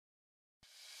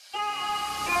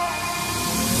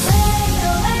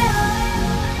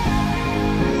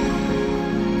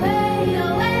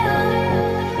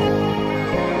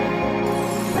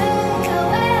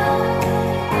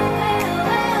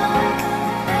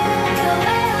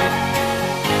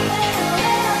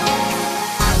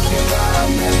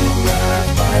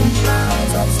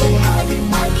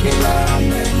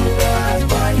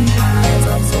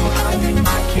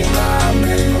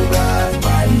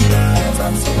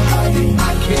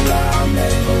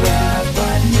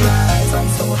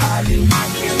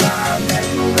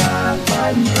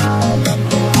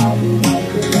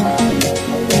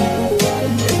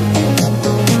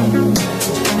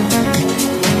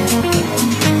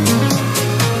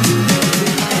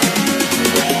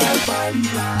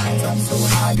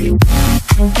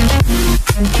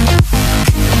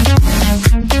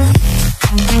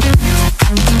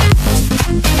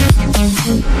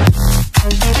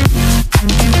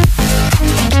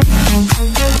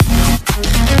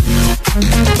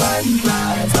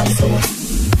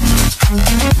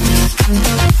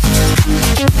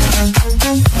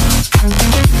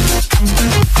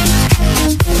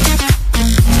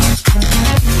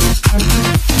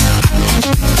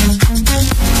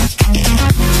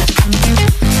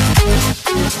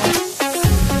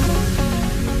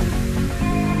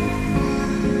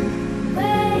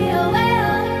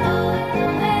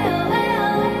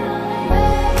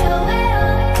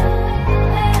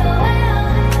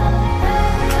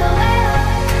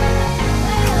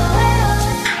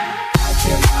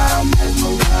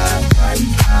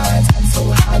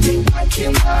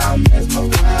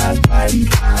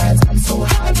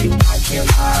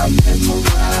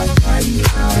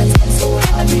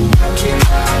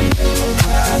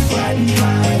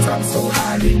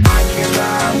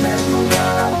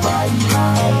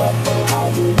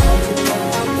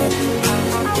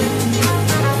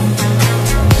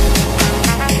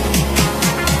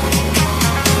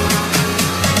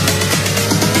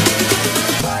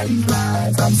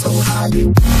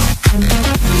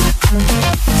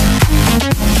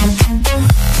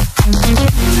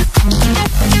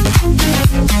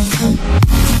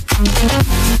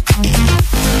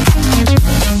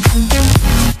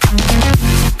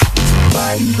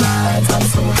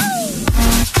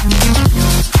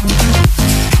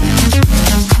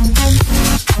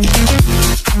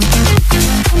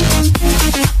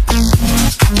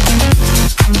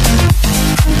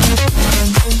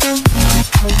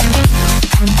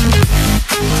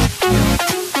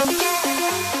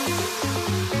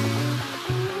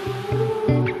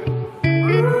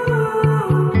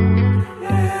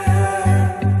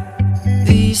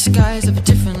Skies of a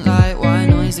different light, white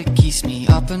noise that keeps me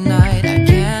up at night. I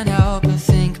can't help but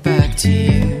think back to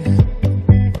you.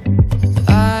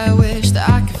 I wish that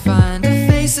I could find a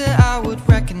face that I would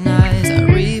recognize. I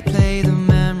replay the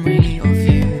memory of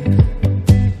you.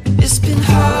 It's been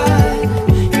hard,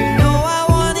 you know I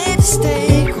wanted to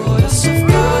stay, caught us off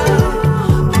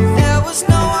guard, but there was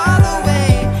no other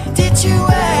way. Did you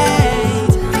wait?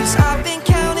 'Cause I've been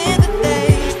counting the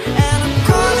days, and I'm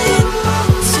calling up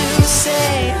to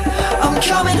say I'm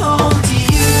coming home to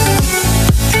you.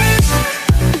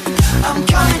 I'm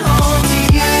coming home to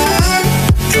you.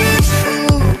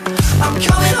 I'm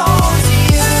coming home to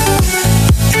you.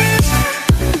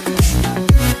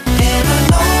 And I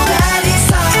know that it's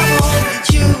time with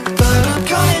you, but I'm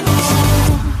coming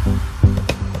home.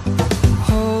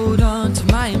 Hold on to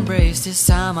my embrace, this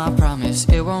time I promise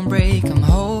it won't break. I'm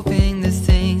hoping that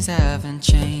things haven't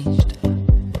changed.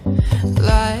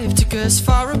 Life took us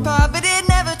far apart, but it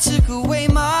never took away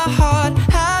my heart.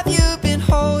 Have you been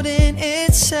holding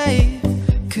it safe?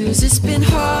 'Cause it's been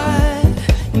hard,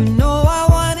 you know I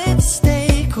wanted to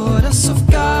stay, caught us off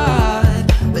guard,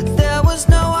 but there was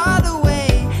no other way.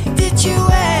 Did you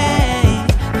wait?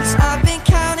 'Cause I've been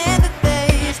counting the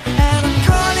days, and I'm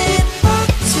calling up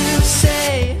to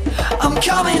say I'm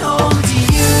coming home to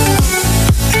you.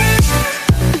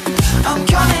 I'm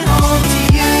coming home to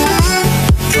you.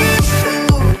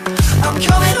 I'm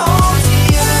coming home to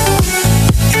you.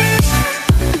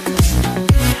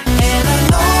 And I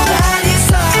know that it's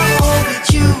time with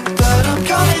you, but I'm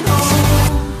coming home.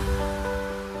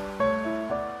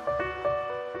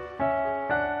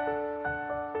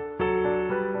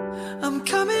 I'm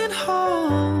coming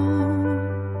home.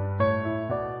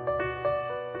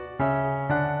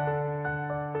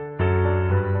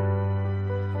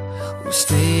 We'll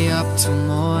stay up till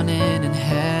morning and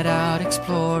head out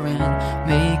exploring,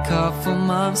 make up for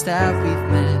months that we've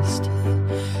missed.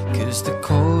 'Cause the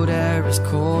cold air is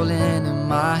calling and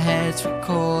my head's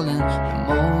recalling the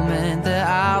moment that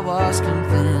I was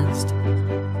convinced.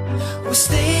 We'll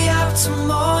stay up till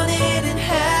morning and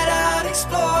head out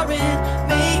exploring,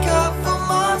 make up for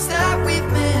months that we've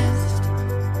missed.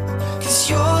 'Cause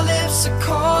your lips are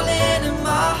calling and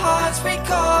my heart's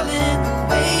recalling the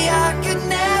way I could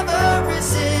never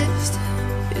resist.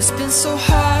 It's been so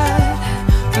hard,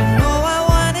 I know I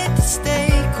wanted to stay,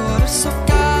 caught us off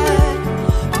guard,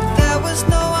 but there was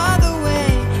no other way.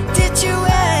 Did you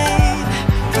wait?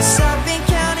 'Cause I've been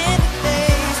counting the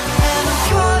days, and I'm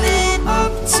calling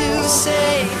up to say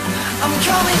I'm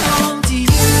coming home.